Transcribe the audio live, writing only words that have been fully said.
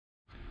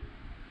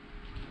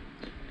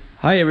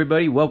Hi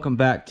everybody, welcome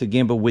back to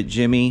Gamble with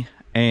Jimmy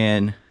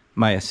and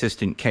my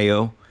assistant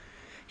KO.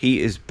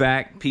 He is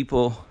back,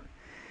 people.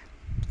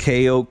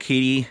 KO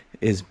Kitty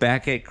is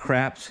back at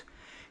craps.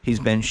 He's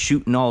been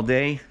shooting all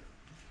day.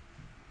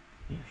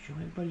 Yeah, show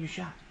everybody your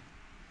shot.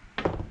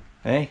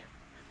 Hey,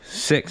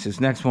 6.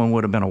 His next one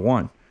would have been a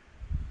 1.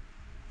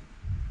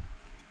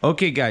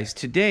 Okay guys,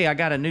 today I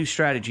got a new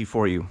strategy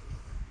for you.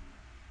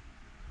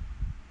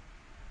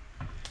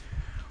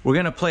 We're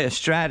gonna play a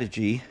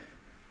strategy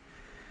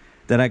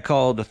that I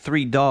called the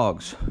 3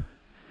 dogs.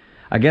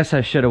 I guess I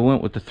should have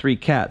went with the 3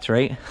 cats,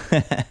 right?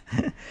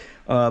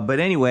 But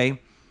anyway,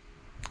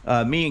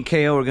 me and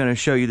KO are going to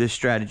show you this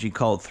strategy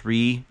called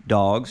 3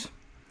 dogs.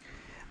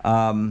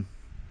 Now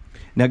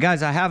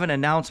guys, I have an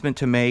announcement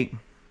to make.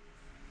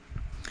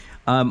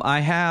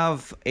 I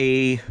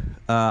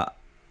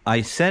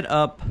set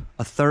up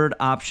a 3rd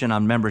option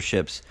on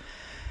memberships,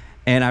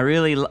 and I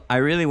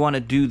really want to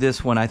do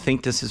this one. I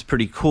think this is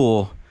pretty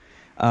cool.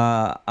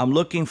 I'm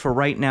looking for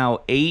right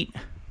now 8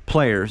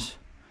 players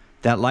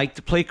that like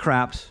to play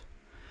craps,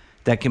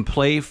 that can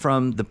play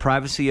from the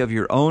privacy of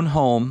your own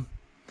home.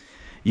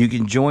 You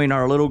can join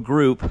our little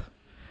group.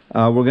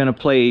 We're going to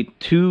play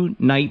 2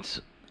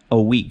 nights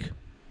a week.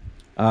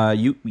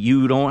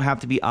 You don't have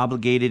to be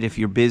obligated if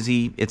you're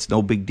busy. It's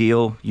no big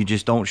deal. You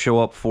just don't show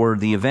up for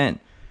the event.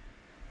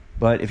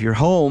 But if you're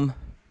home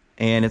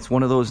and it's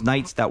one of those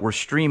nights that we're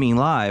streaming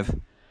live,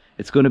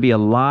 it's going to be a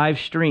live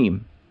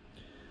stream.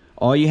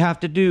 All you have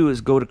to do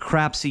is go to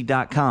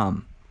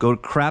Crapsy.com. Go to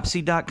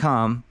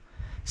Crapsy.com,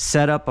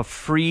 set up a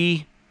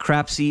free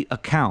Crapsy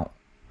account.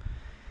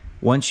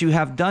 Once you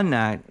have done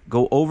that,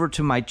 go over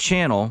to my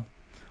channel,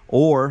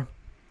 or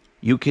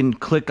you can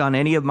click on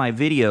any of my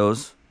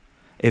videos.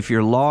 If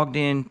you're logged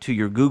in to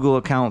your Google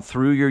account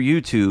through your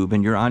YouTube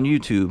and you're on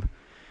YouTube,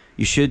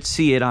 you should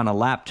see it on a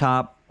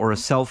laptop or a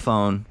cell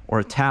phone or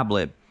a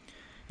tablet.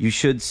 You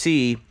should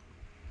see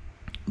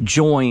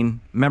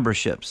join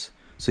memberships.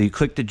 So you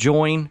click to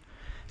join.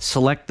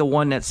 Select the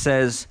one that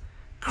says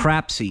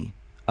Crapsy,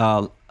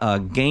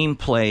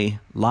 gameplay,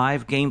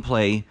 live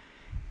gameplay,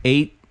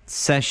 8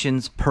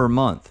 sessions per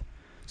month.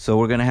 So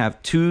we're going to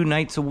have 2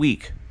 nights a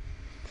week.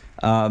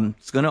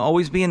 It's going to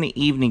always be in the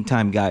evening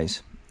time,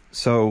 guys.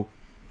 So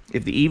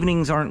if the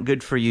evenings aren't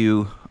good for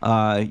you,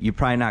 you're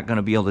probably not going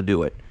to be able to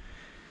do it.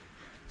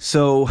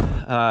 So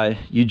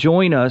you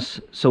join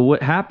us. So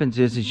what happens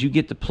is you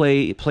get to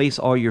place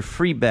all your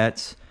free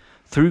bets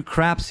through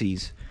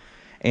Crapsies.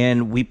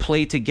 And we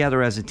play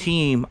together as a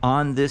team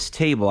on this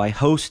table. I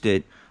host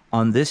it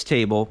on this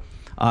table.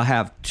 I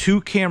have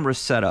 2 cameras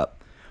set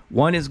up.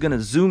 One is going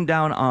to zoom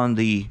down on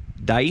the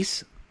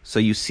dice, so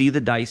you see the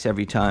dice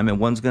every time,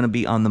 and one's going to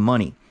be on the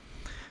money.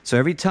 So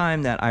every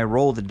time that I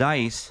roll the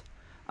dice,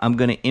 I'm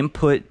going to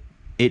input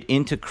it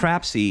into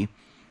Crapsy,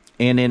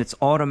 and then it's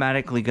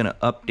automatically going to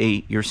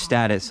update your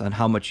status on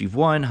how much you've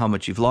won, how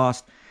much you've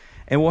lost.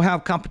 And we'll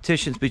have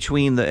competitions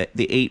between the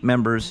 8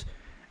 members.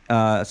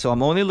 So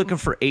I'm only looking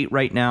for 8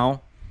 right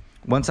now.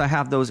 Once I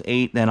have those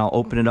 8, then I'll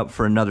open it up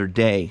for another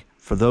day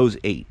for those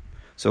 8.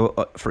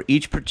 So for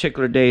each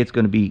particular day, it's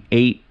going to be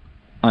 8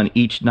 on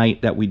each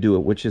night that we do it,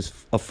 which is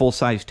a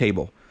full-size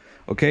table.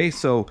 Okay,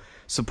 so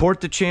support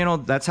the channel.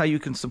 That's how you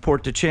can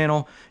support the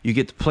channel. You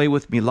get to play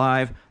with me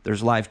live.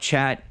 There's live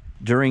chat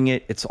during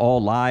it. It's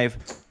all live.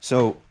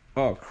 So,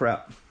 oh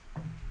crap.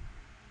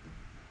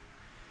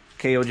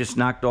 KO just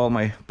knocked all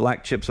my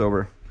black chips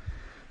over.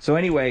 So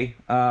anyway,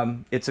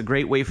 it's a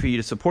great way for you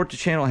to support the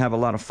channel, have a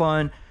lot of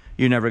fun.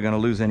 You're never going to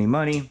lose any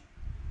money.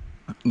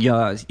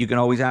 You can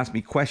always ask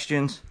me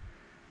questions.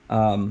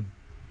 You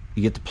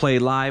get to play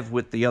live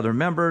with the other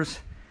members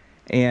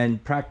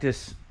and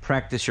practice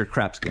your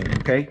craps game,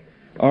 okay?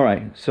 All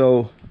right,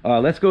 so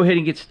let's go ahead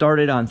and get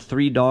started on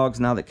 3 dogs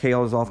now that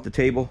KO is off the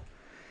table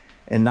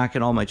and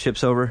knocking all my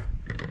chips over.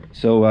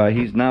 So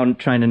he's now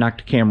trying to knock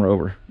the camera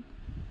over.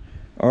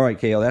 All right,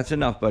 KO, that's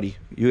enough, buddy.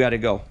 You got to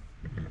go.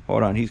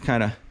 Hold on, he's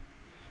kind of...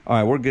 All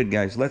right, we're good,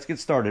 guys. Let's get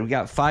started. We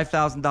got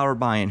 $5,000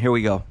 buy-in. Here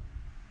we go.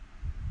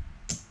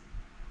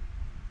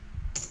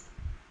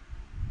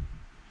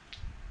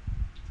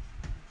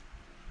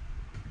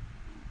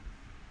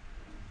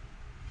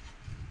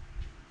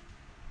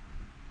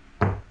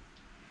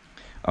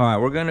 All right,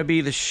 we're going to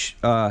be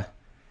the...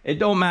 it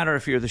don't matter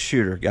if you're the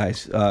shooter,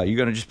 guys. You're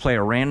going to just play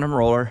a random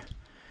roller.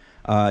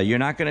 You're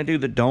not going to do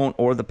the don't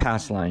or the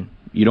pass line.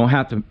 You don't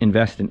have to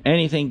invest in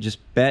anything. Just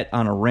bet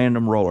on a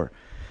random roller.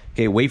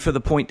 Okay, wait for the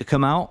point to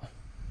come out.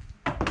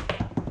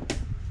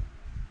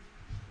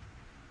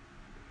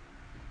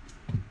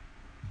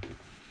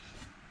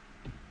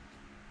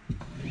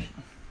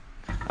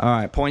 All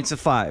right, points of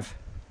 5.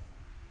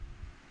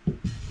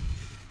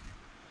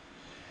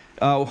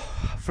 Oh,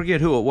 I forget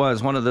who it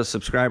was. One of the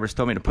subscribers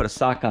told me to put a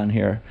sock on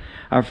here.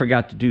 I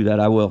forgot to do that.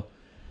 I will.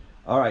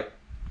 All right.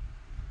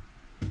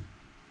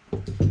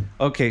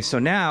 Okay, so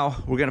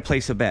now we're going to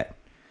place a bet.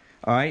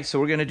 All right, so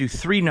we're going to do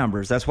 3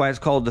 numbers. That's why it's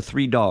called the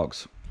 3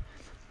 dogs.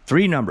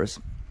 3 numbers.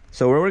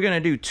 So what we're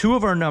going to do, 2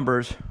 of our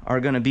numbers are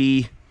going to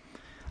be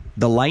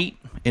the light,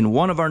 and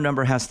 1 of our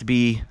number has to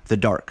be the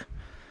dark.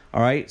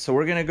 All right, so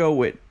we're gonna go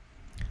with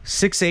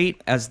 6-8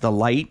 as the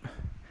light,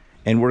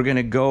 and we're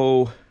gonna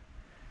go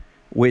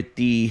with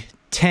the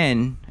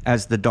 10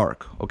 as the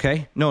dark.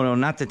 Okay, no,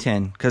 not the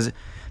 10, because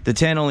the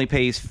 10 only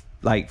pays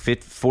like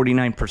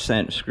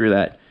 49%. Screw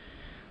that.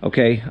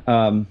 Okay,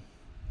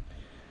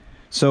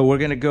 so we're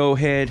gonna go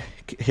ahead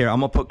here.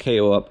 I'm gonna put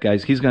KO up,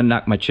 guys. He's gonna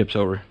knock my chips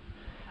over.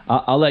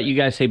 I'll let you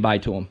guys say bye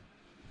to him.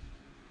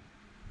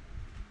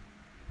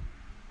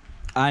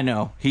 I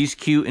know he's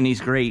cute and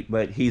he's great,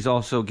 but he's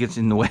also gets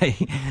in the way.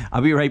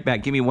 I'll be right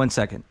back. Give me 1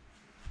 second.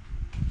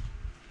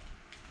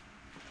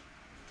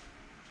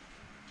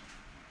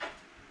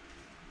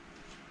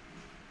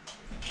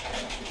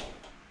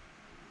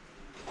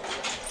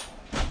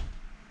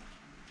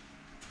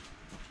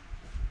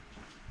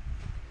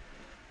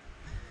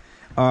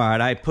 All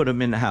right, I put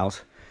him in the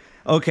house.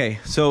 Okay,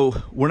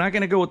 so we're not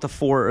going to go with the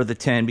 4 or the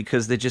 10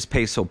 because they just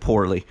pay so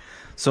poorly.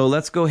 So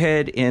let's go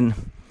ahead and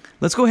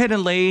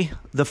lay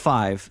the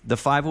 5. The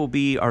 5 will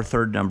be our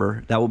third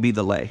number. That will be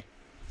the lay.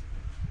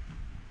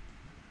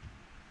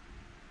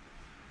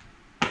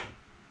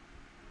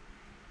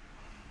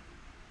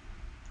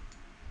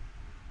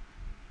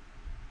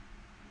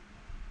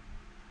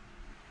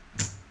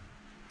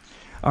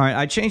 All right,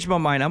 I changed my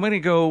mind. I'm going to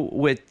go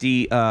with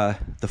the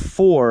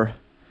 4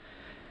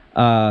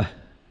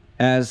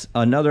 as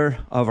another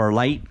of our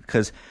light,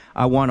 because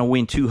I want to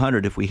win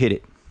 200 if we hit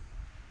it.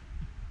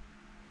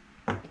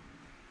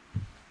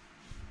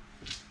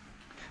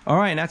 All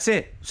right, and that's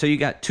it. So you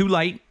got 2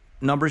 light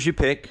numbers you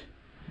pick,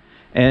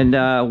 and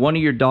one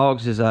of your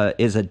dogs is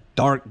a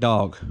dark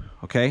dog.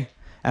 Okay,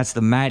 that's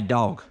the mad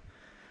dog.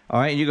 All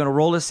right, and you're gonna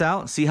roll this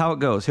out and see how it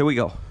goes. Here we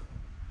go.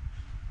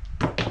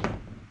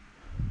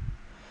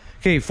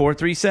 Okay, 4,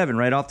 3, 7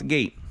 right off the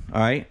gate.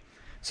 All right,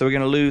 so we're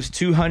gonna lose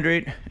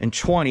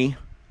 220,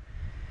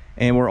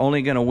 and we're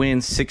only gonna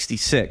win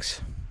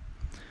 66.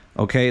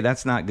 Okay,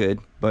 that's not good,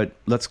 but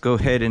let's go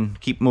ahead and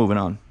keep moving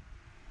on.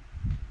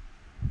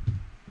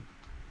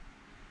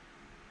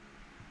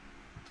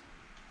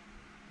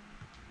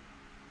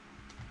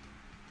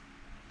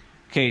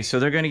 Okay, so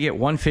they're going to get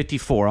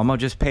 154. I'm going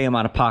to just pay them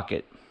out of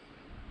pocket.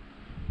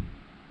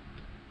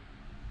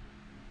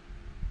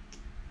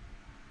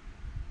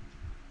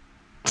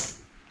 All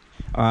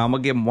right, I'm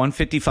going to give them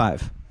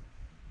 155.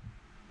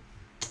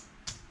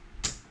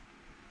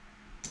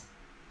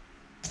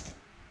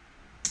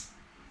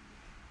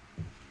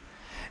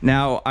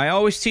 Now, I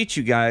always teach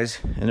you guys,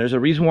 and there's a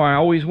reason why I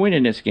always win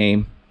in this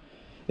game,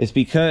 is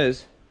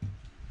because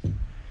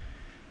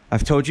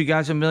I've told you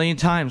guys a million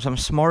times I'm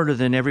smarter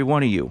than every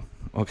one of you.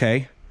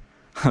 Okay,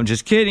 I'm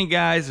just kidding,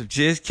 guys. I'm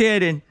just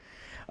kidding.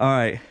 All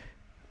right,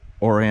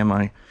 or am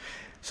I?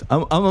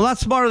 I'm a lot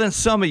smarter than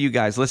some of you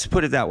guys. Let's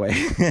put it that way.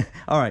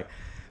 All right,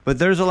 but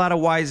there's a lot of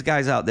wise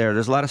guys out there.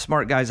 There's a lot of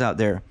smart guys out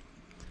there.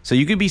 So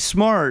you can be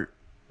smart,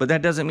 but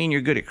that doesn't mean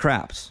you're good at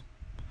craps.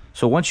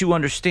 So once you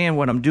understand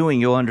what I'm doing,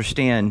 you'll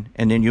understand,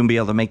 and then you'll be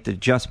able to make the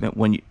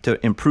adjustment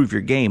to improve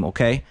your game.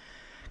 Okay,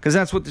 because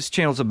that's what this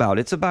channel's about.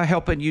 It's about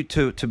helping you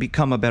to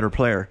become a better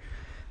player.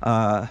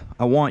 I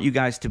want you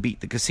guys to beat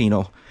the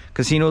casino.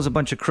 Casino's a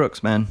bunch of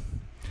crooks, man.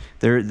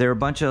 They're a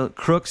bunch of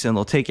crooks, and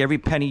they'll take every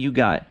penny you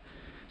got.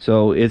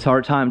 So it's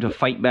our time to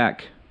fight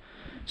back.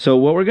 So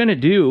what we're gonna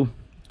do,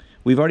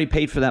 we've already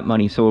paid for that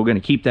money, so we're gonna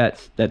keep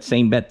that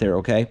same bet there.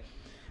 Okay,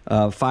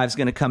 5's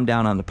gonna come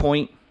down on the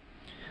point.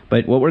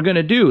 But what we're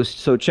gonna do is,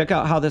 so check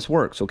out how this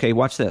works. Okay,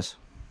 watch this.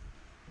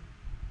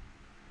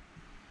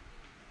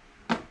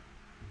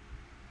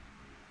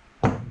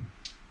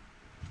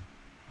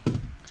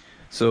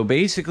 So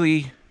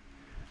basically,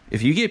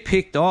 if you get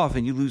picked off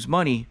and you lose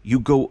money, you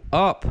go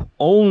up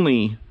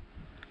only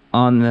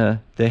on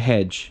the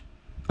hedge,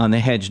 on the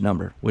hedge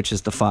number, which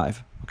is the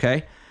 5.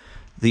 Okay,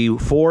 the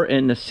 4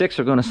 and the 6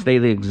 are going to stay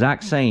the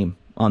exact same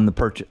on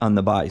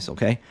the buys.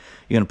 Okay,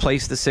 you're going to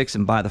place the 6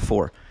 and buy the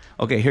 4.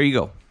 Okay, here you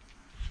go.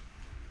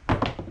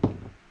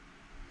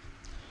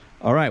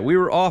 All right, we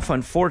were off,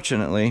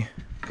 unfortunately,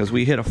 because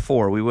we hit a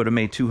 4. We would have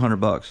made 200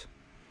 bucks.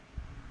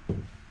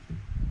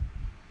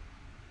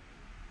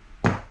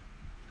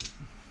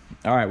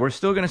 All right, we're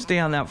still going to stay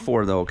on that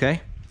 4, though,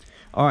 okay?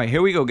 All right,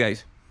 here we go,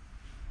 guys.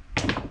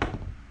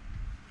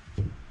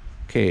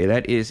 Okay,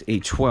 that is a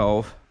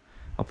 12.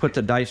 I'll put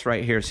the dice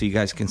right here so you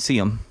guys can see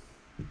them.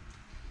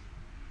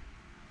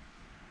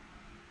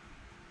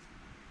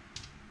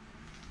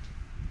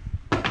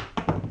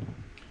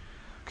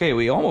 Okay,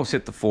 we almost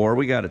hit the 4.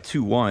 We got a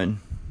 2-1.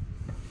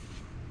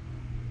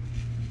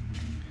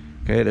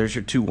 Okay, there's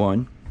your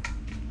 2-1.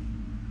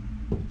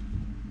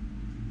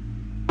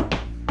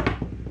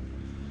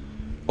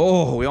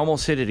 Oh, we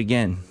almost hit it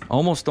again.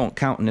 Almost don't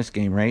count in this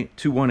game, right?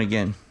 2-1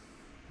 again.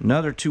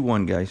 Another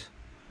 2-1, guys.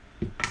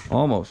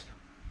 Almost.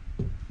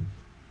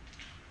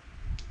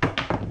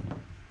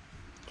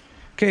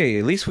 Okay,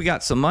 at least we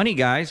got some money,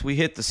 guys. We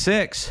hit the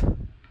 6.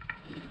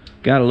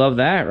 Gotta love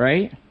that,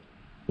 right?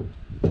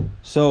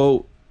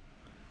 So,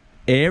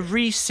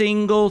 every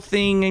single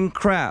thing in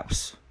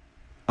craps,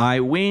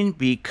 I win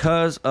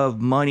because of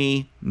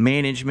money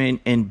management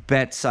and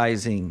bet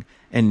sizing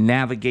and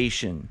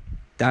navigation.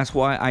 That's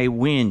why I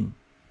win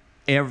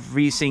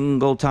every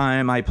single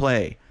time I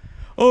play.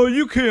 Oh,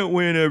 you can't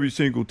win every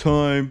single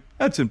time.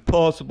 That's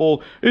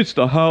impossible. It's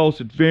the house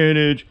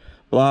advantage.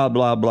 Blah,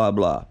 blah, blah,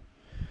 blah.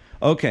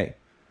 Okay.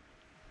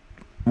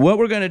 What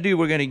we're going to do,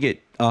 we're going to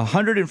get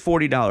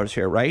 $140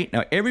 here, right?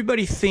 Now,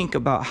 everybody think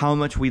about how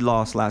much we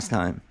lost last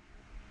time.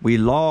 We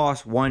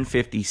lost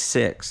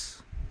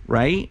 156,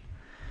 right?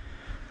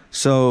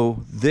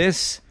 So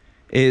this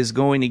is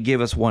going to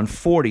give us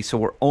 140. So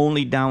we're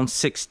only down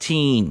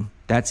 16.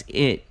 That's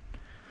it.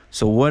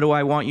 So what do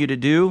I want you to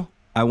do?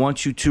 I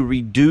want you to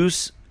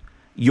reduce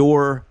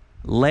your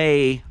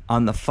lay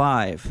on the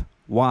 5.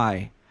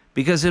 Why?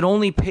 Because it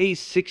only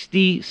pays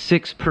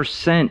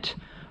 66%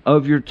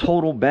 of your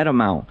total bet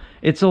amount.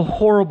 It's a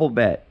horrible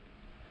bet.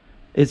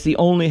 It's the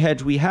only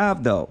hedge we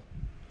have, though.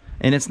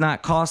 And it's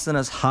not costing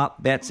us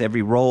hot bets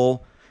every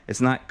roll.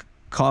 It's not,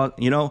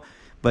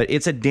 but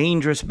it's a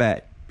dangerous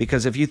bet.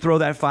 Because if you throw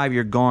that 5,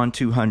 you're gone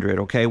 200,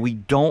 okay? We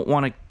don't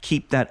want to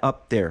keep that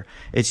up there.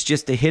 It's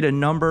just to hit a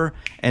number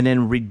and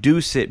then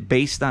reduce it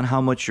based on how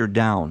much you're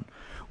down.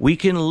 We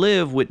can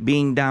live with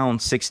being down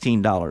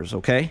 $16,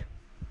 okay?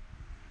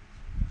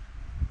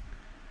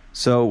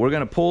 So we're going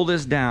to pull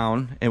this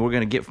down, and we're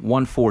going to get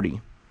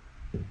 140.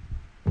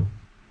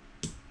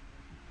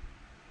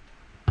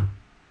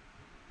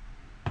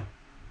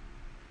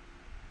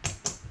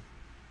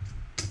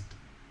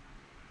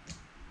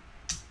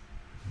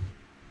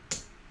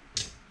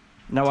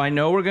 Now, I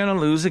know we're going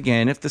to lose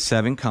again if the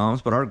 7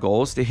 comes, but our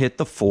goal is to hit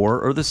the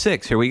 4 or the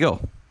 6. Here we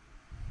go.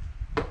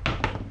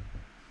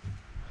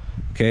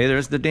 Okay,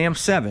 there's the damn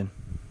 7.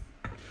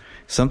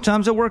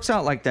 Sometimes it works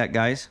out like that,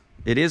 guys.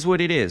 It is what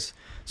it is.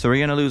 So we're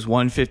going to lose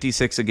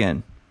 156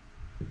 again.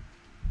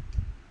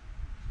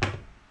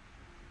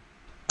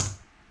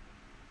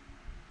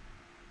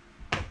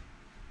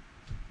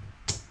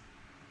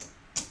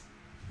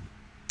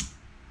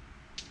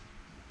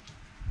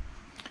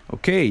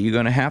 Okay, you're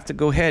going to have to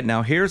go ahead.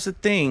 Now, here's the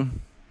thing.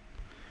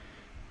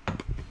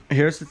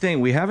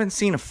 We haven't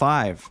seen a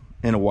 5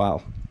 in a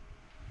while.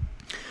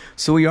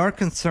 So we are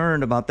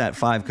concerned about that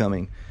 5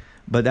 coming.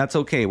 But that's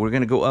okay. We're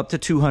going to go up to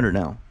 200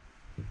 now.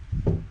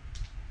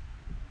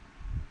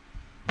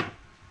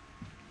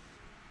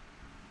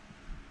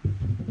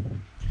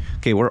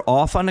 Okay, we're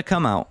off on the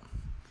come out.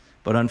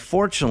 But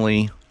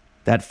unfortunately,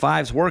 that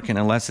 5's working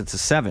unless it's a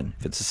 7.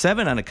 If it's a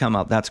 7 on the come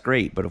out, that's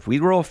great. But if we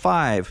roll a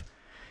 5...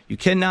 you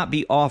cannot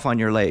be off on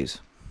your lays.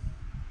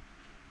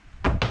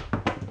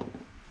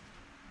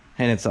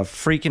 And it's a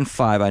freaking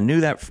 5.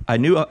 I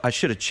knew I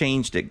should have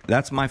changed it.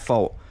 That's my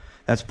fault.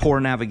 That's poor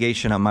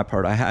navigation on my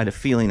part. I had a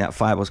feeling that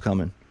 5 was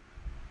coming.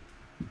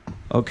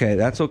 Okay,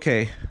 that's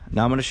okay.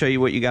 Now I'm going to show you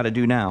what you got to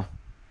do now.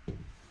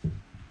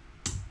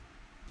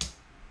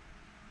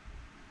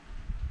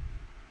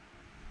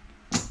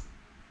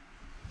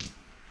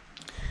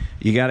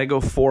 You got to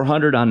go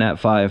 400 on that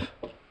 5.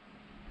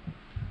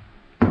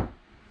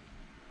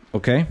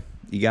 Okay,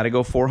 you got to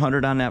go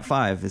 400 on that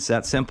 5. It's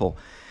that simple.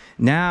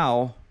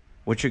 Now,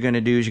 what you're going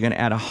to do is you're going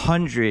to add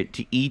 100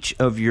 to each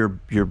of your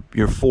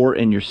 4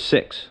 and your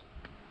 6.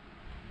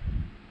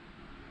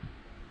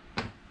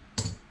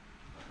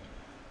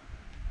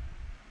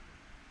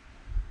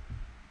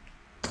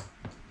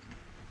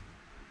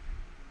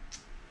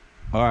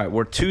 All right,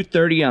 we're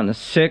 230 on the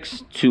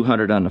 6,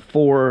 200 on the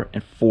 4,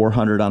 and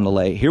 400 on the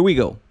lay. Here we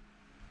go.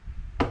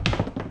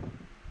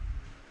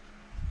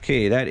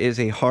 Okay, that is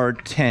a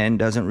hard 10.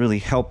 Doesn't really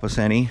help us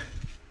any.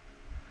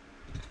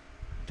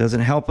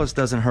 Doesn't help us,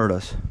 doesn't hurt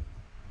us.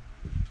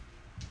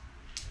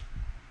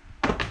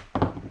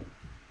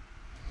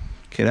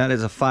 Okay, that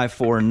is a 5,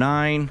 4,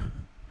 9.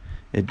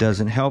 It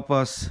doesn't help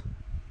us.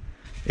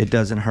 It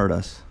doesn't hurt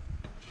us.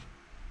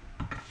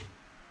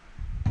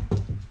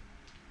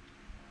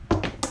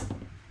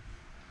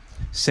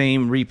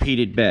 Same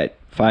repeated bet.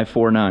 5,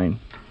 4, 9.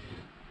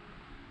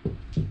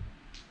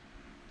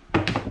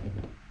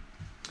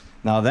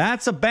 Now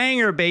that's a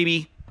banger,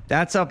 baby.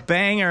 That's a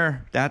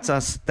banger. That's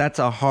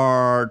a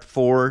hard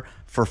 4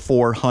 for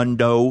 4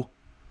 hundo.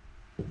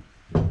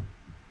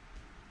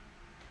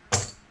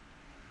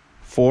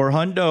 4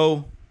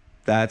 hundo.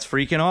 That's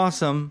freaking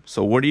awesome.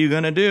 So what are you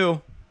gonna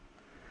do?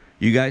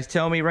 You guys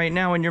tell me right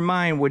now in your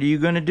mind, what are you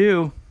gonna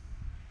do?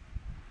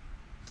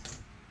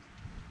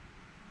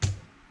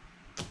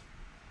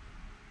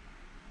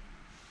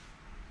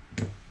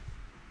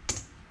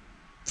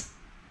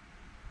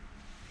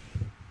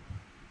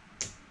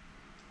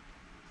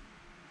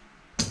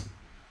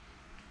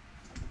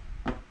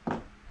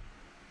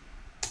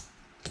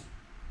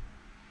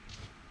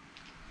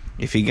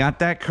 If you got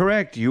that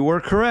correct, you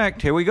were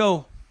correct. Here we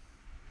go.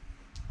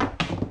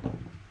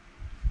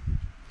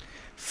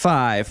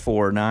 5,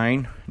 4,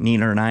 9.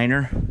 Neener,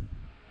 niner.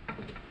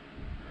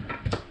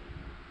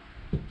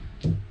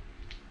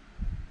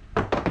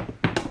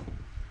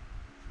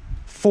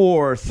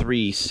 4,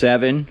 3,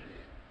 7.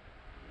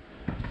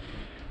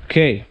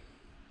 Okay.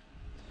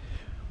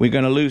 We're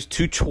going to lose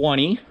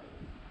 220.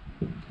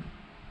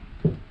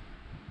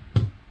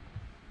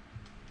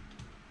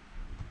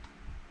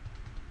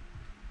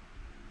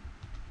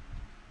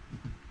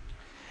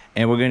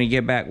 and we're going to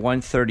get back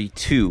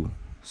 132.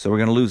 So we're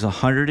going to lose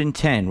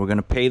 110. We're going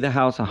to pay the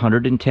house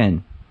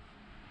 110.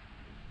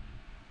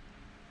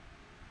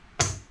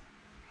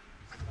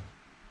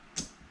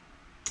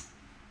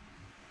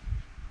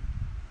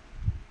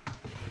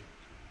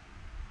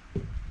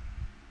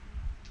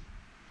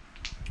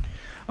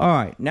 All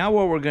right, now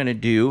what we're going to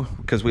do,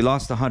 because we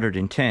lost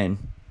 110,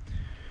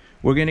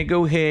 we're going to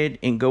go ahead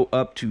and go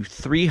up to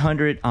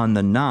 300 on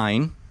the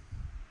 9.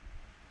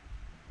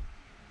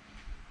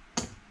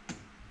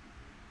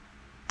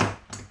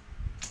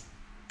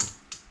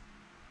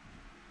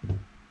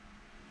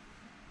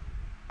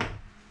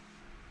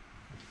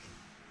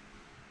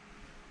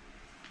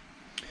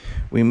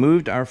 We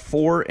moved our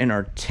 4 and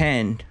our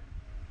 10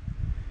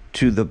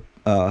 to the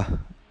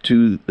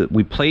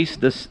we placed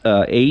this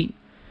 8,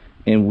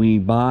 and we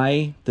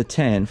buy the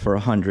 10 for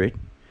 100,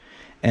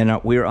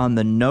 and we're on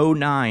the no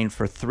 9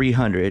 for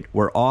 300.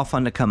 We're off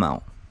on the come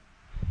out,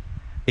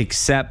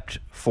 except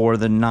for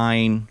the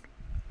 9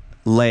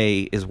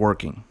 lay is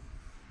working.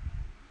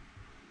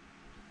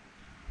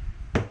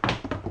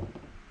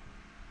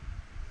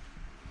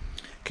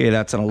 Okay,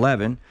 that's an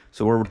 11.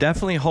 So we're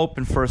definitely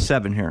hoping for a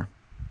 7 here.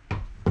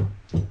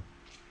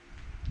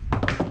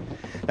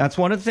 That's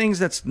one of the things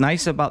that's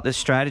nice about this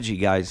strategy,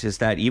 guys, is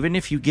that even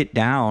if you get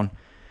down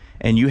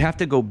and you have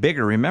to go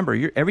bigger,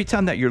 remember, every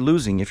time that you're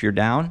losing, if you're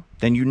down,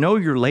 then you know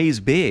your lay's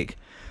big.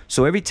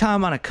 So every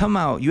time on a come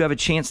out, you have a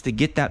chance to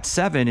get that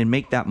 7 and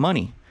make that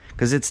money,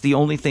 because it's the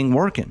only thing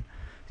working.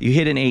 You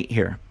hit an 8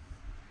 here.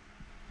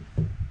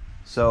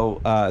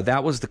 So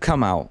that was the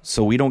come out,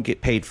 so we don't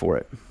get paid for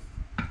it.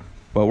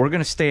 But we're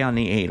going to stay on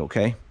the 8,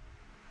 okay?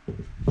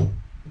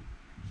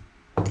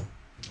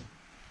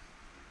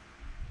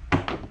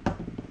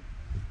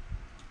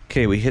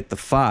 Okay, we hit the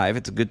 5.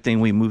 It's a good thing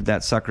we moved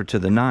that sucker to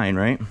the 9,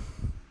 right?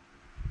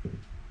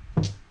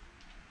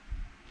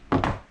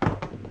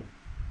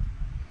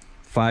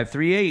 Five,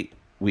 3, 8.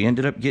 We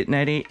ended up getting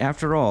that 8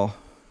 after all.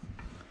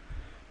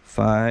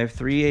 5,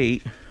 3,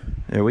 8.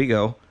 There we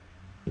go.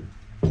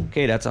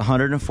 Okay, that's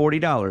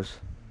 $140.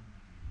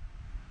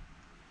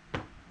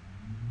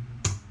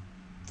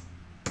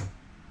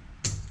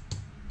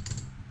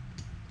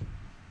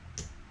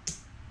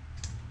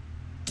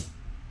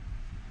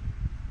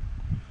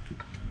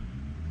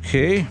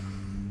 Okay,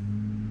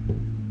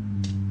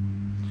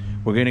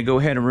 we're going to go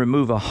ahead and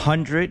remove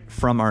 100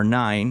 from our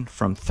 9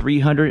 from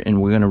 300,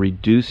 and we're going to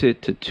reduce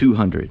it to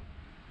 200.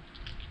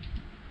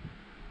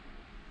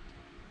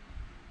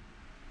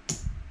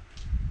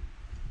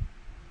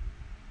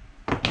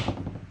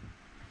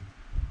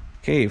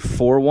 Okay,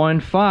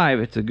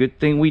 415. It's a good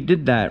thing we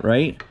did that,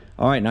 right?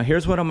 All right, now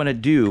here's what I'm going to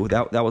do.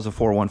 That was a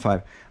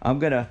 415.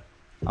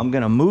 I'm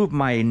gonna move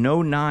my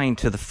no 9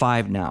 to the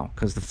 5 now,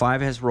 because the 5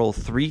 has rolled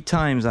 3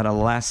 times out of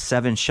the last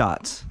 7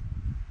 shots.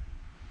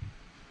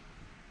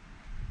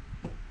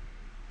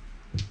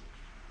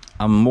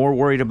 I'm more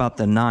worried about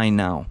the 9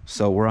 now.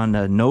 So we're on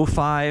the no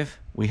 5.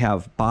 We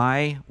have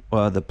buy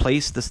the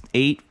place, this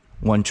 8,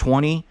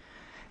 120,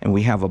 and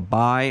we have a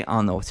buy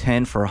on the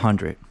 10 for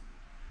 100.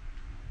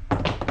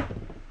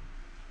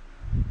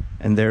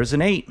 And there's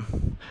an 8.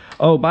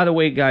 Oh, by the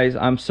way, guys,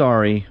 I'm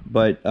sorry,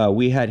 but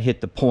we had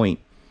hit the point.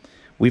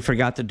 We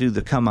forgot to do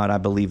the come out, I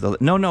believe.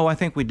 No, I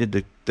think we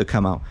did the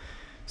come out.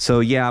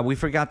 So yeah, we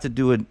forgot to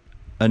do it.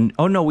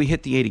 Oh no, we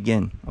hit the 8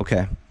 again.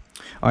 Okay.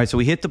 All right, so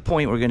we hit the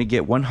point. We're going to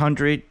get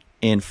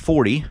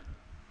 140.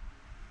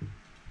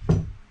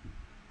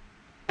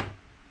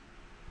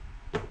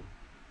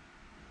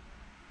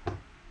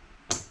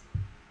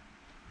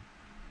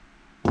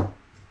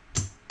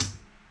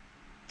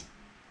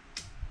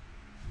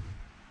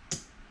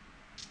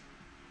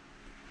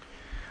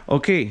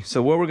 Okay,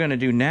 so what we're going to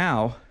do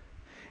now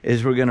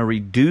is we're going to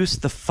reduce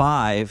the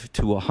 5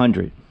 to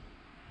 100.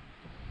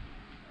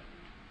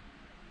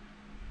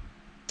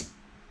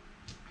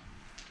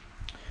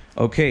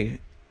 Okay,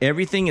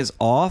 everything is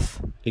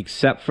off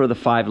except for the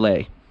 5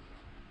 lay.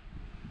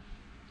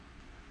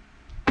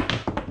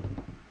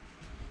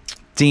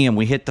 Damn,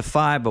 we hit the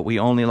 5, but we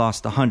only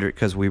lost 100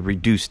 because we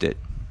reduced it.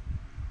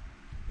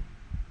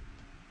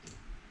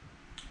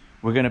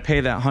 We're going to pay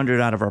that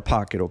 100 out of our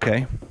pocket,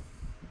 okay?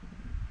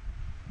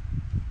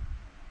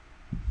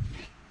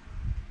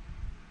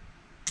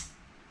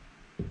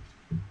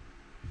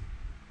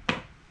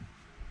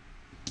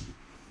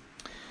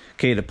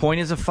 Okay, the point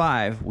is a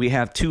 5. We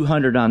have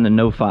 200 on the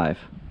no 5.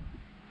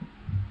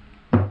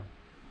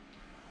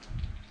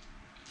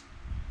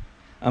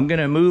 I'm going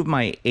to move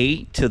my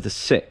 8 to the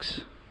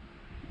 6.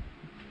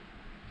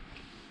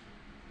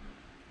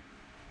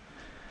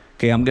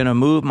 Okay, I'm going to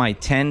move my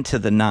 10 to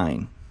the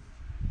 9.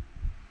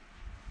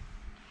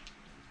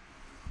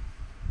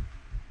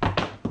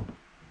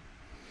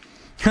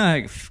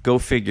 Go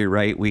figure,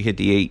 right? We hit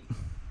the 8.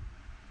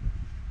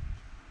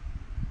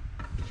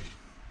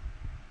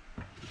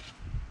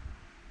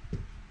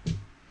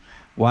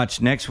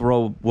 Watch, next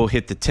roll we'll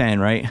hit the 10,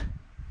 right?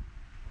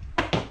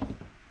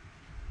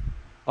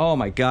 Oh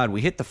my God,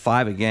 we hit the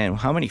 5 again.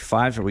 How many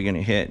 5s are we going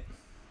to hit?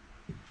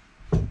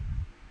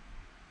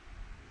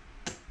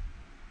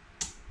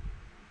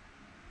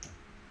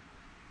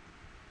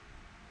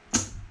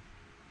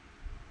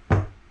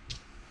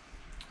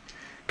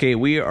 Okay,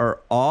 we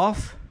are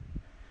off.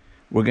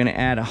 We're going to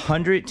add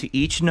 100 to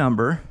each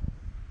number.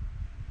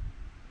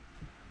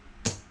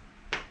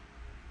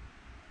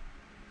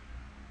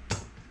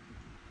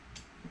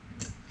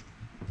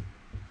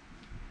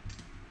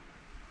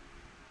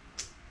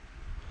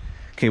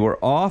 Okay, we're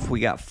off.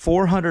 We got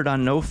 400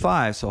 on no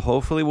 5, so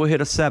hopefully we'll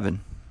hit a 7.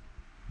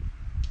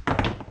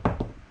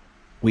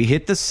 We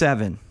hit the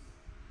 7.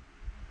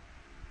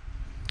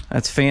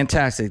 That's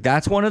fantastic.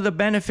 That's one of the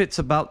benefits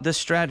about this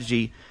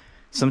strategy.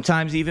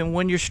 Sometimes even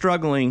when you're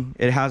struggling,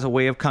 it has a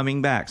way of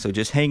coming back. So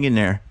just hang in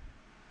there.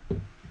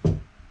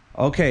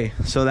 Okay,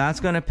 so that's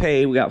going to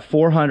pay. We got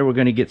 400. We're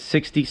going to get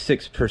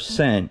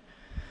 66%.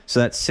 So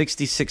that's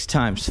 66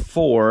 times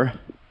 4.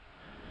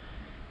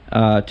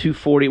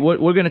 240. We're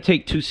going to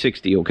take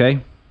 260, okay?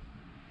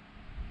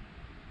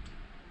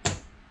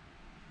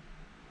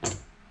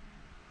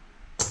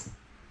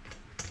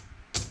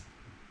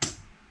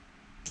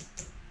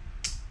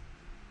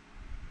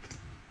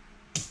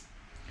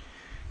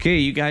 Okay,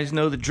 you guys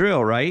know the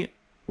drill, right?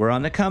 We're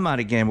on the come out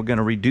again. We're going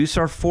to reduce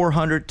our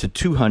 400 to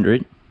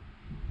 200.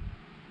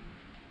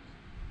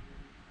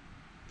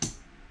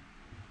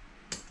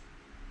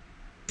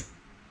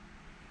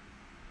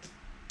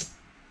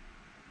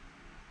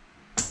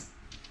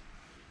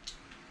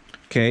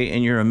 Okay,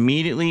 and you're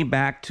immediately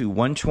back to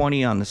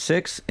 120 on the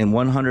 6 and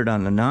 100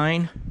 on the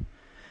 9.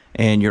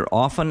 And you're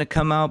off on the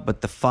come out, but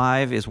the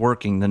 5 is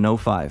working, the no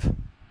 5.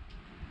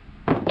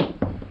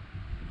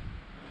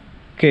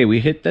 Okay,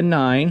 we hit the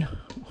 9.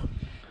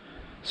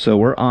 So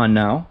we're on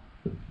now.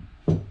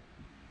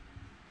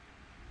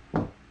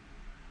 We're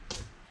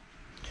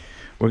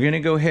going to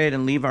go ahead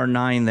and leave our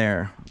 9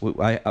 there.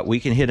 We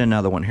can hit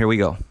another one. Here we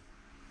go.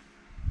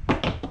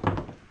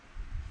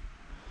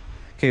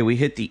 Okay, we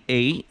hit the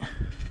 8.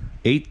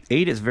 8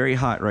 is very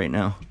hot right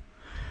now.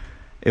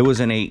 It was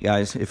an 8,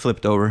 guys. It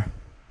flipped over.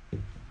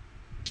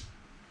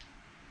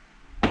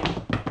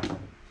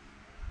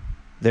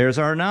 There's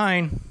our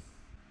 9.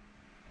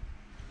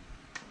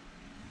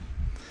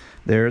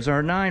 There's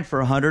our 9 for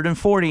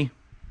 140.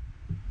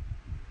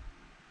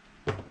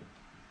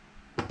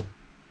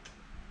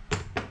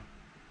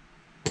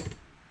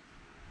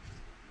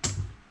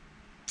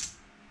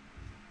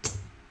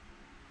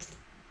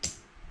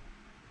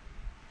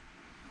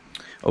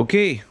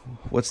 Okay,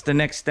 what's the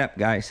next step,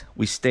 guys?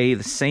 We stay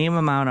the same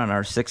amount on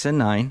our 6 and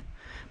 9,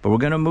 but we're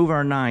going to move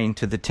our 9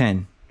 to the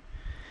 10.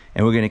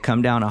 And we're going to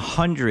come down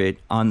 100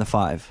 on the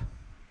 5.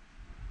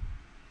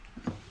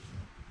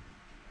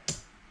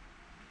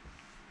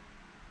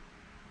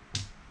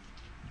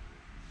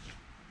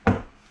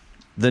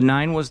 The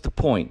 9 was the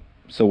point.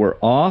 So we're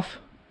off.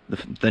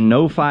 The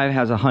no 5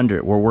 has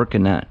 100. We're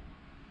working that.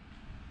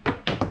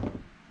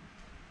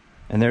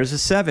 And there's a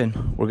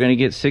 7. We're going to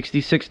get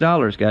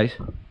 $66, guys.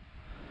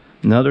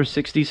 Another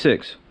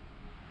 66.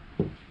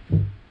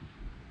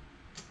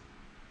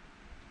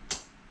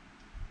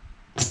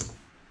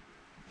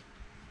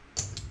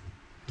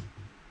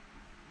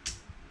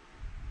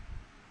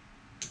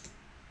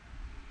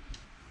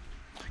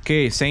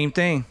 Okay, same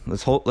thing.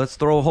 Let's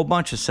throw a whole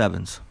bunch of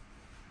 7s.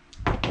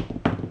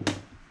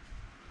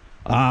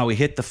 Ah, we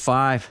hit the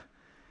 5.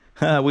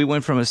 We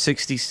went from a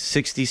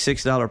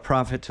 $66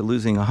 profit to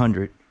losing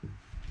 100.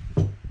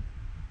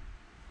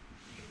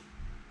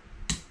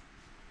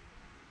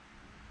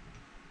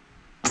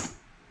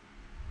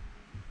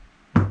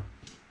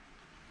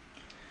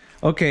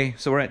 Okay,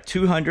 so we're at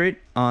 200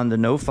 on the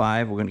no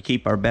 5. We're going to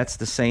keep our bets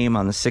the same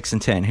on the 6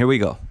 and 10. Here we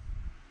go.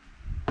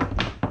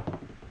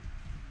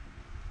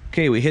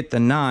 Okay, we hit the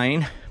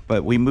 9,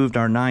 but we moved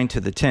our 9 to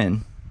the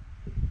 10.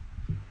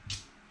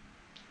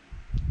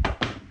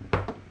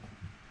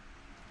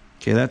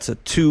 Okay, that's a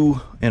 2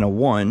 and a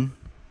 1.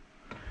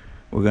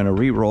 We're going to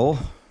re-roll.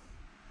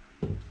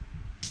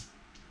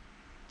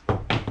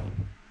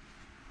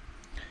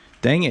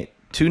 Dang it,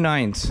 2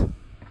 9s.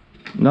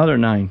 Another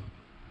 9.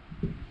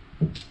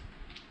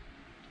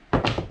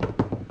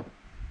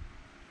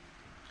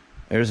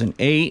 There's an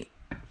 8.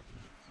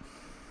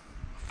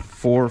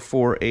 4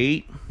 4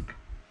 8.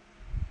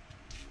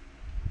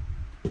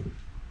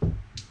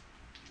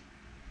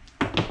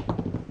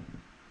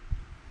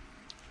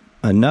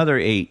 Another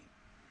 8.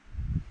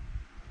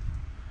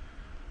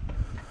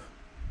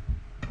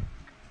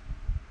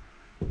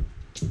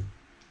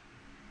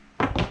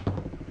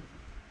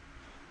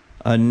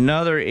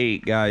 Another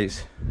 8,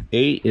 guys.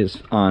 8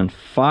 is on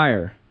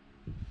fire.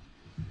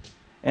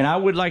 And I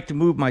would like to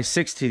move my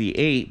 6 to the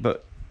 8,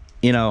 but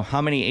you know,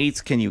 how many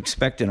 8s can you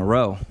expect in a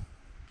row?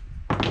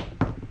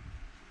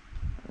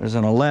 There's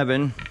an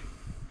 11.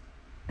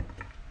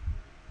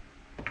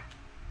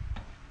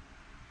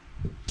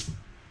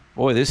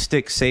 Boy, this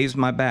stick saves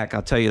my back,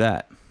 I'll tell you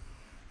that.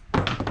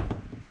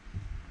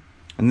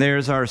 And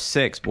there's our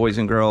 6, boys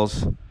and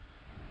girls.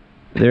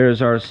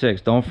 There's our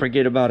 6. Don't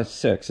forget about a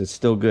 6. It's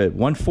still good.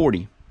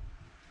 140.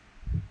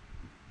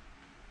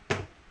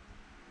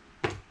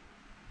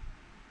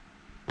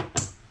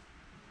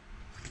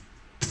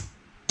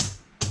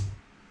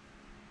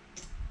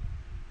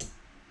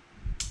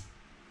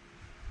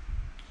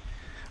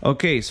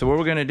 Okay, so what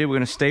we're going to do, we're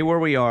going to stay where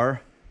we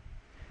are.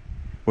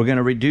 We're going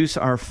to reduce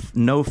our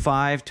no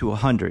 5 to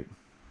 100.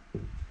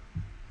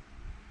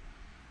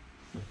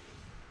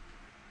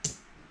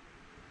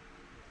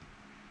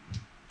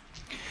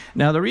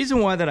 Now, the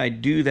reason why that I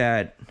do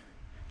that,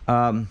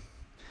 I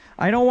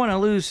don't want to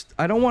lose.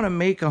 I don't want to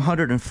make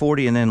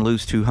 140 and then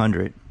lose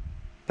 200.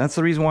 That's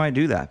the reason why I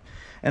do that.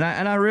 And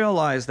I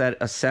realize that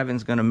a 7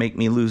 is going to make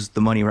me lose the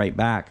money right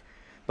back.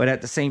 But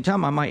at the same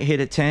time, I might hit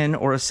a 10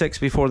 or a 6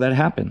 before that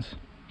happens.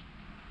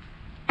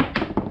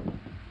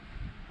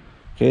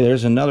 Okay,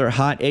 there's another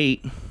hot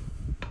 8.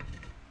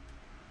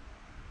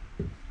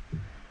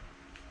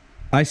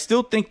 I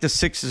still think the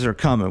 6s are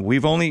coming.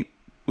 We've only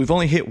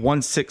hit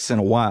 1 6 in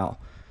a while.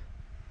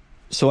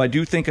 So I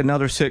do think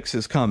another 6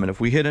 is coming. If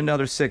we hit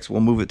another 6,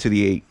 we'll move it to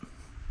the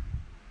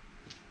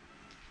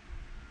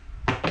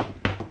 8.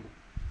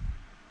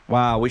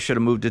 Wow, we should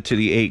have moved it to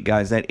the 8,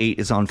 guys. That 8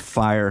 is on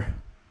fire.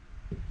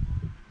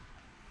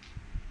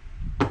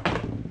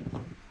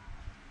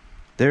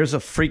 There's a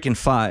freaking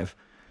 5.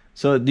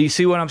 So do you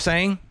see what I'm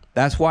saying?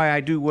 That's why I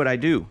do what I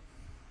do.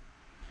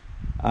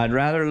 I'd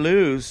rather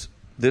lose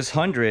this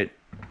 100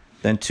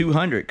 than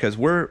 200 because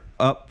we're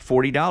up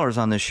 $40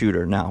 on this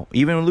shooter now,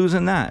 even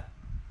losing that.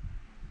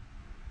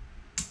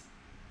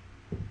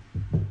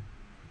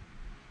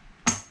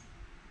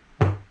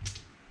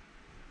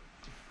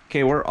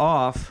 Okay, we're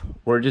off.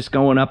 We're just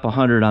going up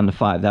 100 on the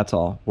 5. That's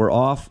all. We're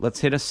off.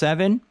 Let's hit a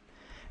 7,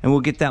 and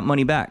we'll get that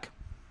money back.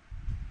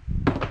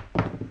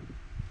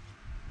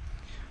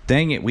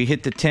 Dang it, we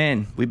hit the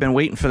 10. We've been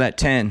waiting for that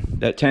 10.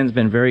 That 10's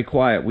been very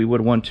quiet. We would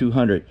have won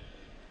 200.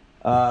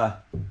 I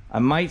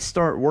might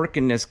start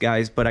working this,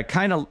 guys, but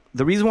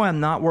the reason why I'm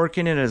not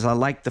working it is I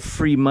like the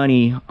free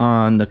money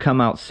on the come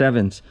out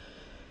 7s.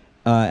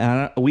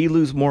 And we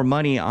lose more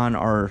money on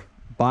our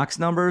box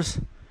numbers.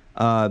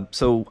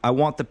 So I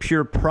want the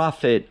pure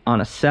profit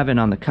on a 7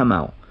 on the come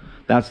out.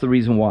 That's the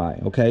reason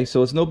why. Okay,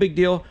 so it's no big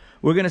deal.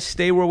 We're going to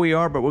stay where we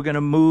are, but we're going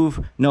to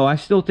move. No, I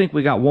still think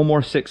we got one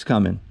more 6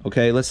 coming.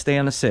 Okay, let's stay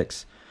on the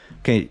 6.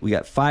 Okay, we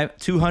got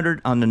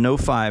 200 on the no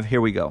 5. Here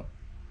we go.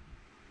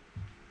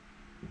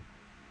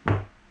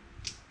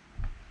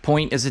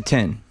 Point is a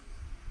 10.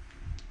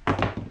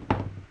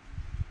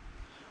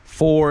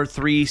 4,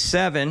 3,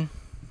 7.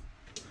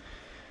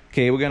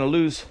 Okay, we're going to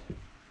lose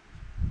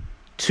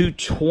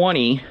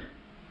 220.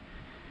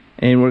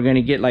 And we're going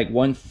to get like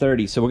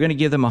 130. So we're going to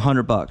give them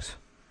 $100.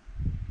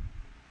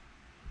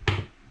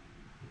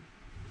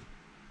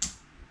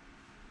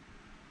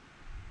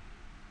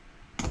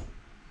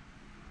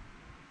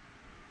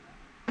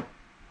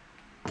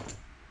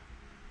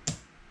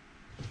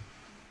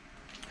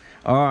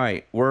 All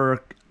right, we're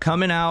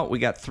coming out. We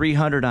got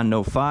 300 on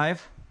no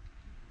 5.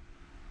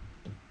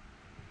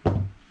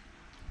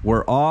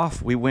 We're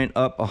off. We went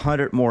up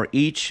 100 more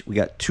each. We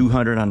got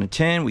 200 on the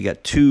 10. We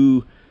got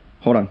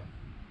hold on.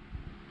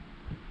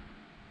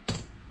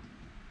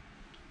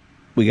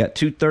 We got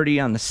 230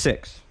 on the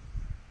 6.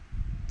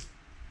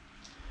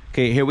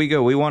 Okay, here we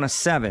go. We want a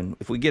 7.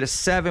 If we get a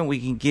 7, we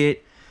can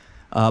get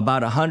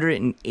about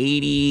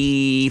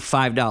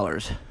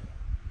 $185.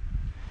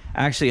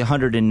 Actually,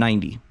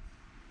 190.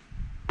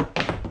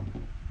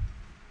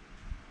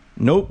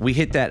 Nope, we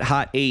hit that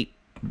hot 8,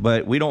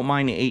 but we don't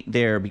mind the 8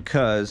 there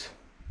because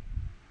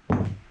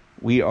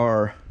we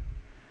are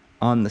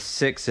on the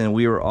 6 and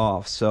we were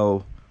off.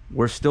 So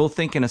we're still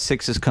thinking a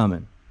 6 is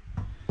coming.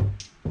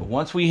 But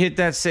once we hit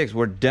that 6,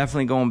 we're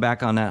definitely going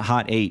back on that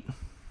hot 8.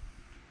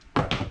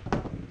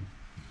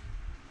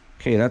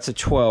 Okay, that's a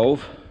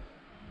 12.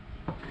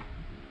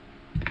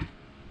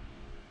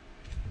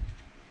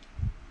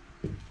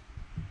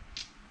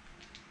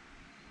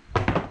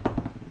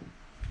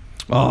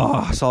 Oh,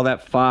 I saw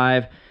that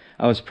 5.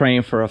 I was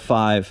praying for a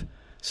 5.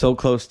 So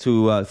close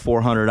to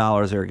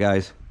 $400 there,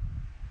 guys.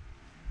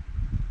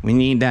 We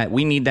need that.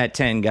 We need that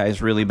 10,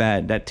 guys, really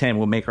bad. That 10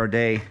 will make our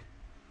day.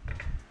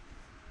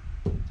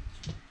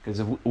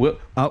 Because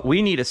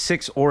we need a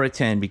 6 or a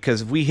 10.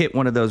 Because if we hit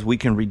one of those, we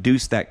can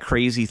reduce that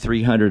crazy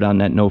 300 on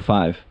that no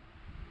 5.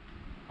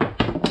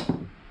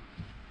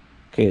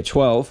 Okay, a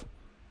 12.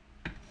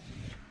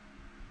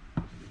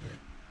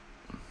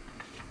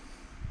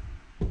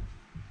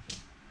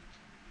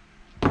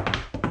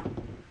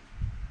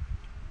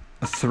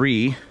 A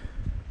 3.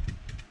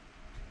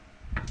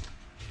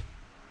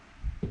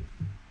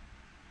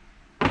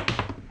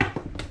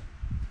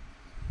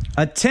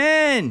 A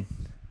 10.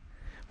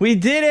 We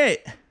did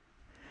it.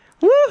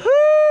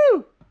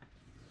 Woohoo!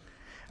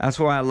 That's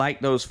why I like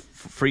those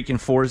freaking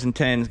 4s and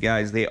 10s,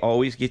 guys. They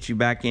always get you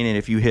back in it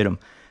if you hit them.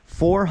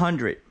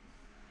 400.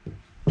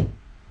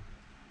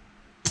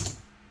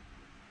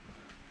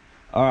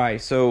 All right,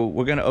 so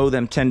we're going to owe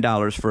them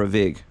 $10 for a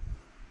VIG.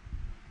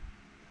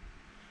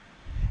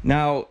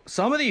 Now,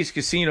 some of these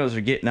casinos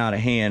are getting out of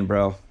hand,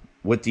 bro,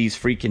 with these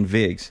freaking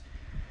VIGs.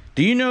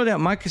 Do you know that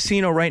my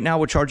casino right now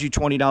will charge you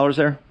 $20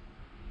 there?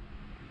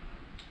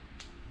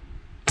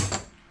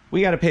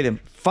 We got to pay them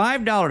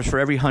 $5 for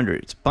every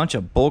 100. It's a bunch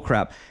of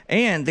bullcrap.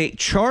 And they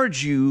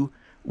charge you,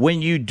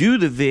 when you do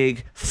the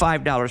VIG,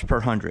 $5 per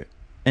 100.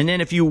 And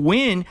then if you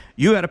win,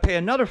 you got to pay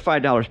another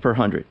 $5 per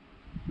 100.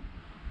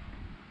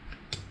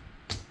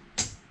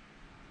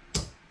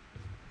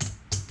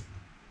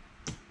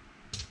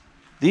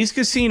 These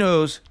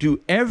casinos do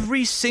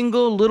every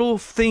single little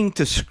thing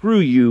to screw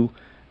you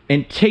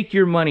and take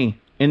your money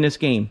in this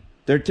game.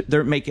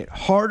 They're making it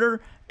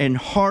harder and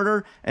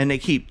harder, and they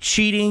keep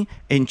cheating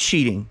and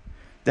cheating.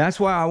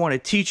 That's why I want to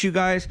teach you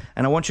guys,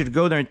 and I want you to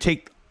go there and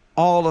take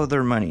all of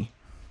their money.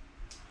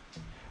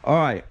 All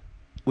right,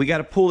 we got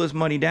to pull this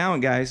money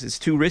down, guys. It's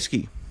too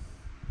risky.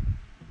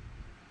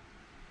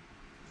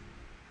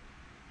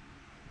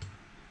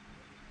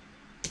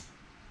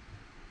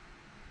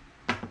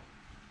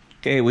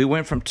 Okay, we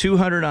went from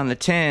 200 on the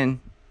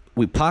 10,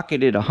 we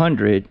pocketed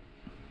 100,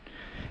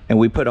 and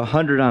we put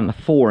 100 on the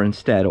 4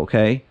 instead,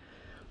 okay?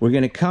 We're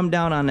going to come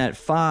down on that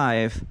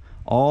 5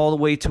 all the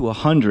way to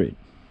 100.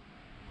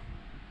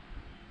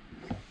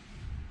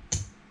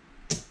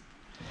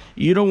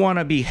 You don't want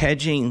to be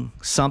hedging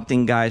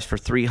something, guys, for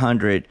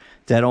 300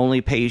 that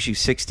only pays you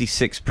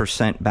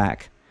 66%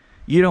 back.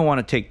 You don't want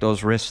to take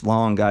those risks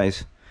long,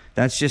 guys.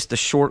 That's just a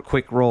short,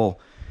 quick roll.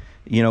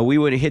 You know, we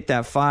would have hit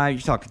that 5.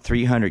 You're talking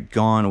 300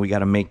 gone. We got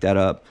to make that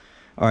up.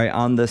 All right,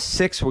 on the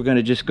 6, we're going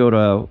to just go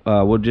to,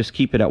 we'll just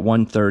keep it at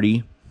 130.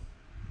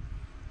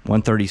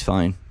 130 is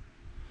fine.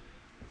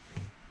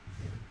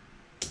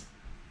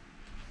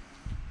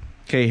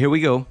 Okay, here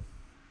we go.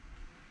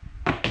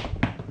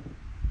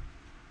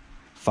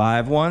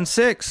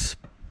 516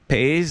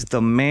 pays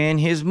the man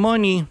his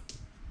money.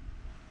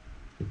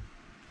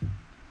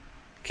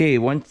 Okay,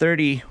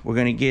 130. We're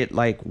going to get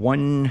like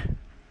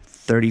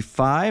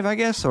 135, I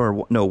guess,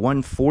 or no,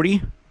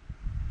 140.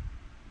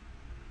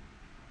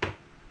 I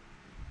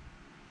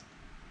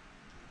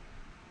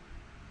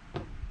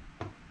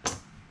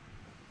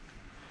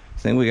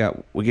think we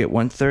get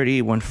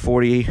 130,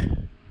 140. I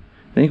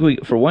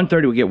think for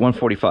 130 we get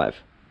 145.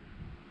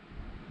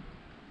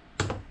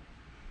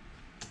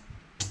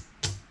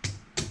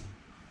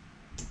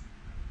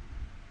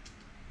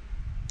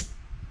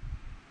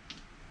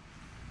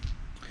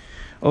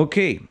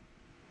 Okay,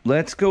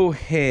 let's go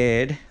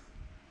ahead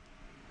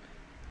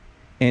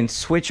and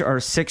switch our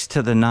 6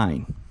 to the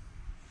 9.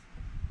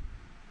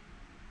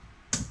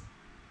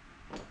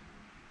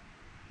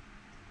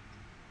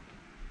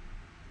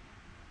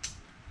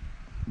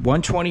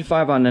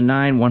 $125 on the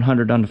 9,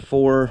 100 on the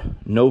 4,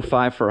 no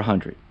 5 for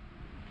 100.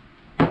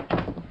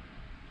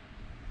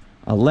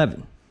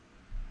 11.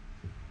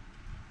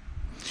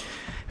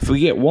 If we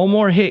get one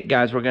more hit,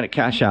 guys, we're going to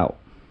cash out.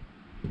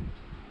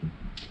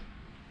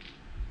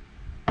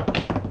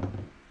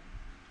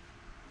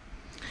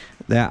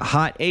 That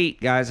hot 8,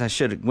 guys, I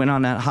should have went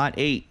on that hot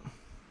 8.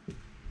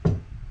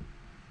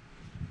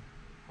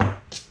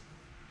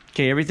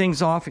 Okay,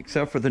 everything's off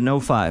except for the no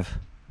 5.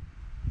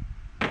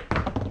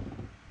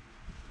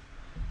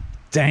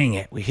 Dang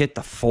it, we hit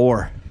the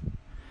 4.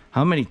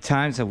 How many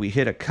times have we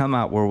hit a come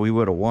out where we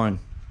would have won?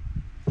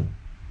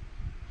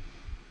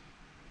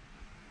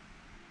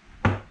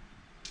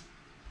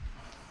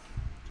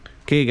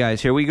 Okay,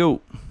 guys, here we go.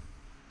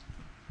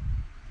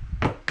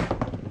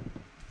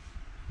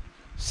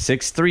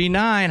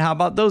 639. How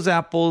about those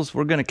apples?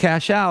 We're going to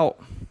cash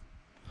out.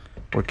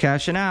 We're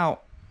cashing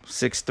out.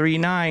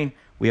 639.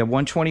 We have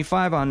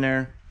 125 on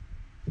there.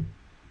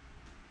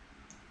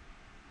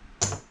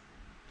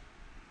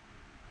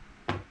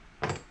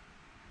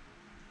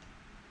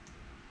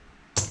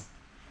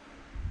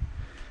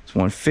 It's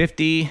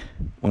 150,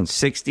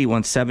 160,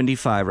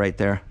 175 right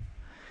there.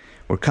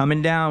 We're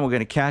coming down. We're going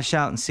to cash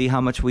out and see how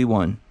much we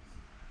won.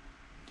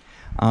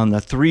 On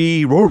the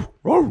 3, roar,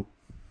 roar.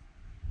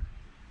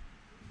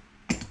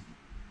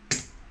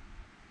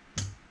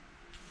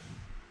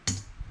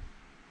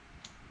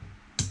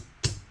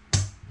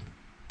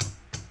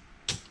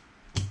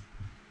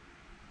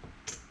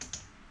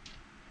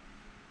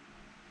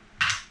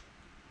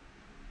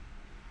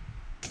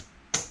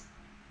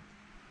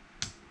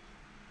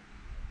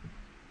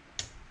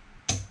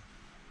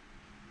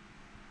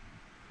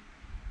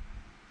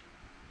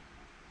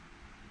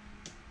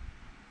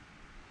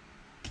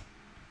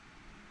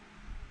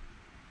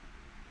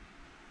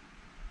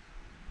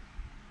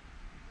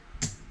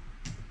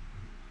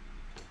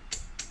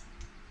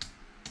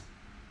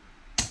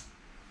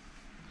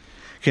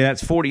 Okay,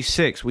 that's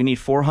 46. We need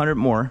 400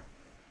 more.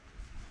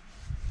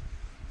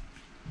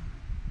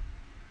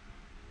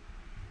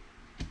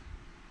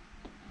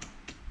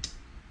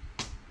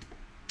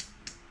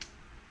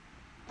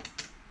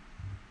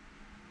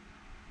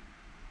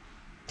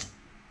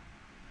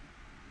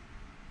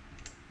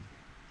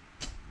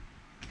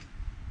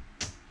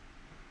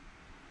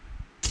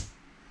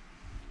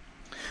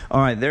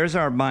 All right, there's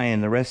our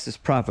buy-in. The rest is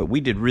profit.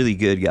 We did really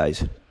good,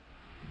 guys.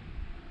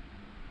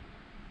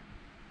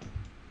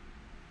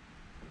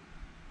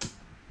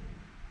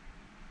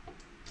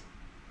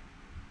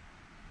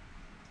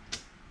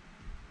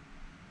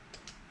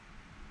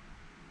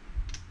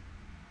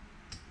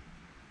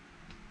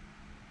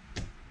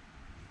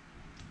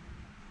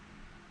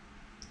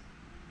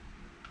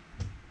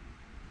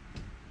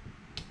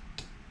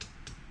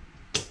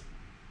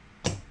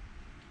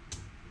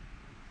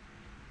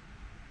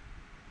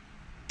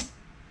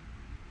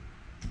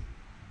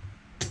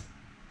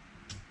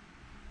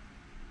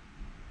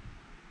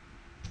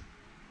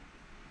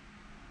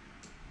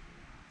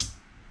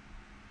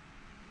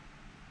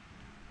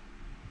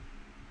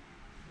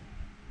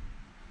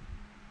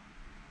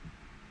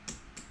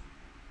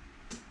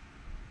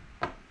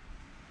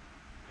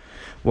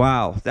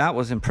 Wow, that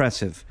was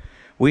impressive.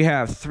 We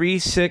have $3,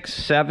 $6,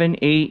 $7,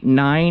 $8,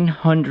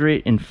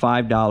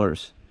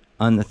 $905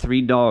 on the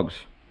 3 dogs.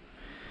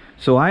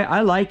 So I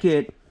like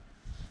it.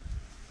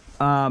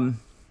 The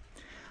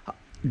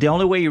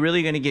only way you're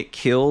really going to get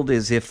killed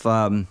is if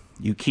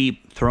you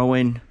keep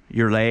throwing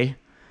your lay.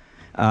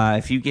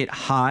 If you get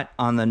hot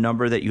on the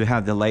number that you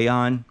have the lay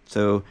on,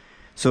 so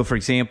for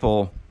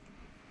example,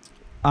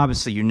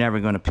 obviously you're never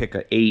going to pick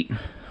a 8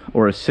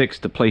 or a 6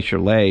 to place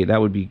your lay.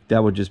 That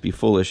would just be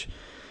foolish.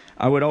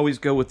 I would always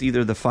go with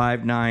either the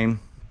 5, 9.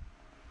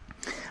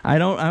 I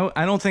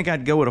don't think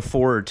I'd go with a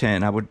 4 or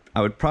 10. I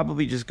would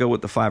probably just go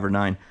with the 5 or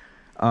 9.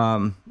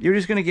 You're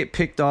just gonna get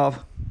picked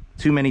off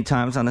too many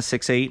times on a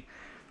 6, 8.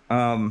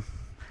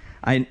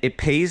 It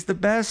pays the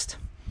best,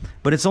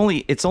 but it's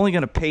only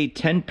gonna pay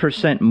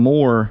 10%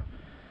 more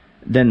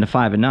than the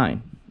 5 and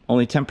 9.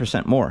 Only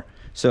 10% more.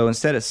 So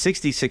instead of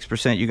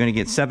 66%, you're gonna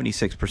get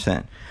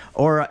 76%.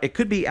 Or it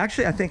could be,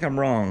 actually, I think I'm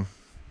wrong.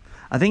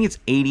 I think it's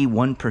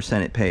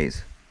 81% it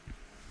pays.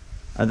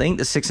 I think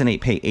the 6 and 8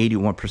 pay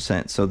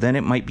 81%, so then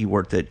it might be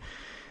worth it.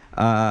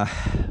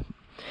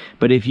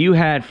 But if you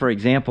had, for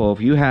example, if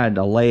you had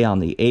a lay on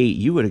the 8,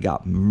 you would have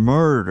got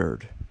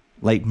murdered.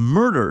 Like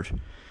murdered.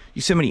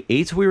 You see how many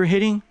 8s we were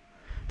hitting?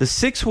 The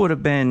 6 would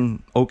have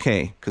been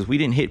okay, because we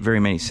didn't hit very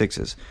many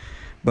 6s.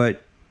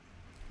 But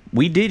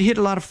we did hit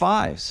a lot of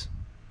 5s.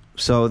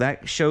 So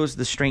that shows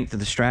the strength of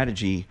the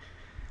strategy.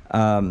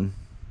 So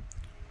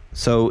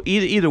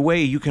either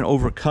way, you can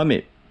overcome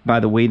it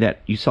by the way that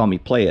you saw me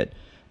play it.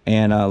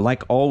 And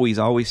like always,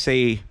 I always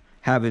say,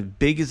 have as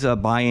big as a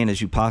buy-in as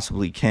you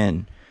possibly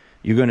can.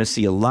 You're going to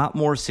see a lot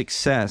more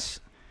success.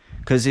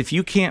 Because if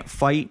you can't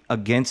fight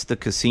against the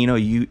casino,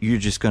 you're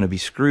just going to be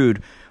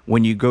screwed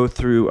when you go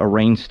through a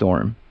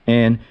rainstorm.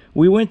 And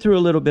we went through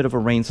a little bit of a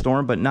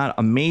rainstorm, but not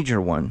a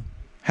major one.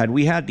 Had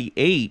we had the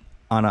 8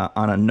 on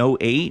a no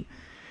 8,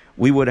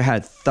 we would have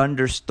had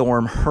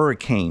thunderstorm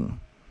hurricane.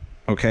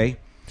 Okay?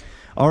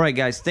 All right,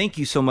 guys, thank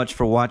you so much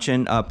for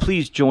watching.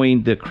 Please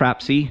join the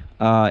Crapsy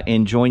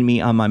and join me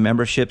on my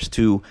memberships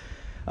to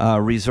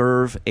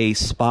reserve a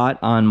spot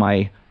on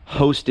my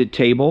hosted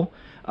table.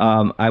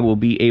 I will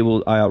be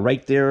able,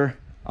 right there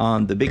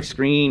on the big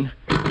screen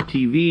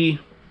TV,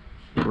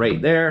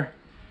 right there.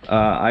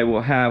 I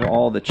will have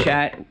all the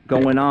chat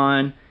going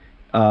on.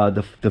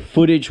 The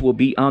footage will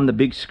be on the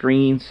big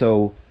screen,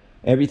 so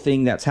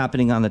everything that's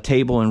happening on the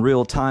table in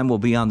real time will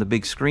be on the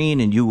big screen,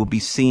 and you will be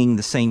seeing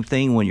the same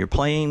thing when you're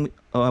playing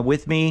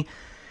with me.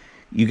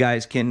 You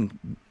guys can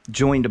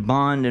join the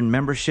bond and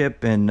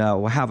membership, and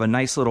we'll have a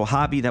nice little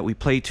hobby that we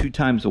play 2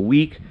 times a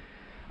week.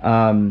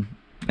 And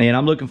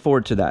I'm looking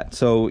forward to that.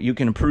 So you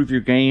can improve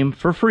your game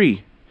for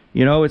free.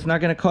 You know, it's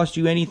not going to cost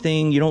you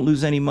anything. You don't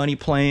lose any money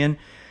playing.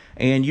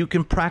 And you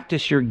can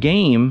practice your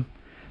game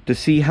to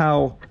see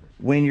how,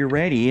 when you're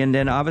ready. And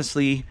then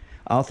obviously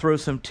I'll throw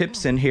some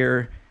tips in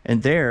here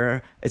and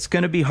there. It's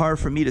going to be hard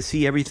for me to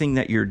see everything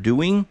that you're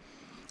doing.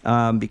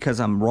 Because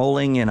I'm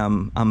rolling and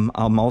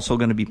I'm also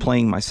going to be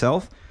playing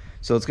myself,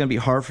 so it's going to be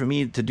hard for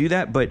me to do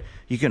that. But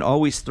you can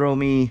always throw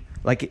me,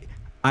 like,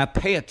 I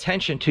pay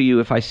attention to you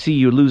if I see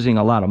you losing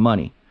a lot of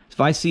money. If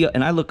I see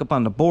and I look up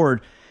on the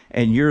board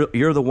and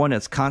you're the one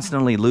that's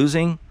constantly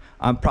losing,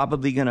 I'm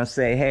probably going to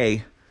say,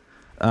 hey,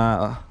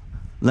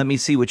 let me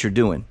see what you're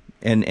doing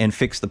and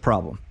fix the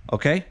problem.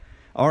 Okay?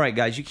 All right,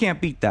 guys, you can't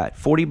beat that.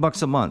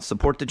 $40 a month.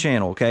 Support the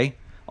channel. Okay?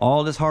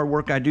 All this hard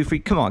work I do for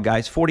you. Come on,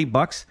 guys,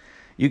 $40.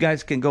 You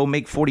guys can go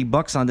make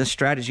 $40 on this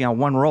strategy on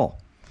one roll.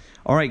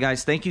 All right,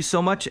 guys, thank you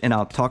so much, and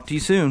I'll talk to you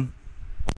soon.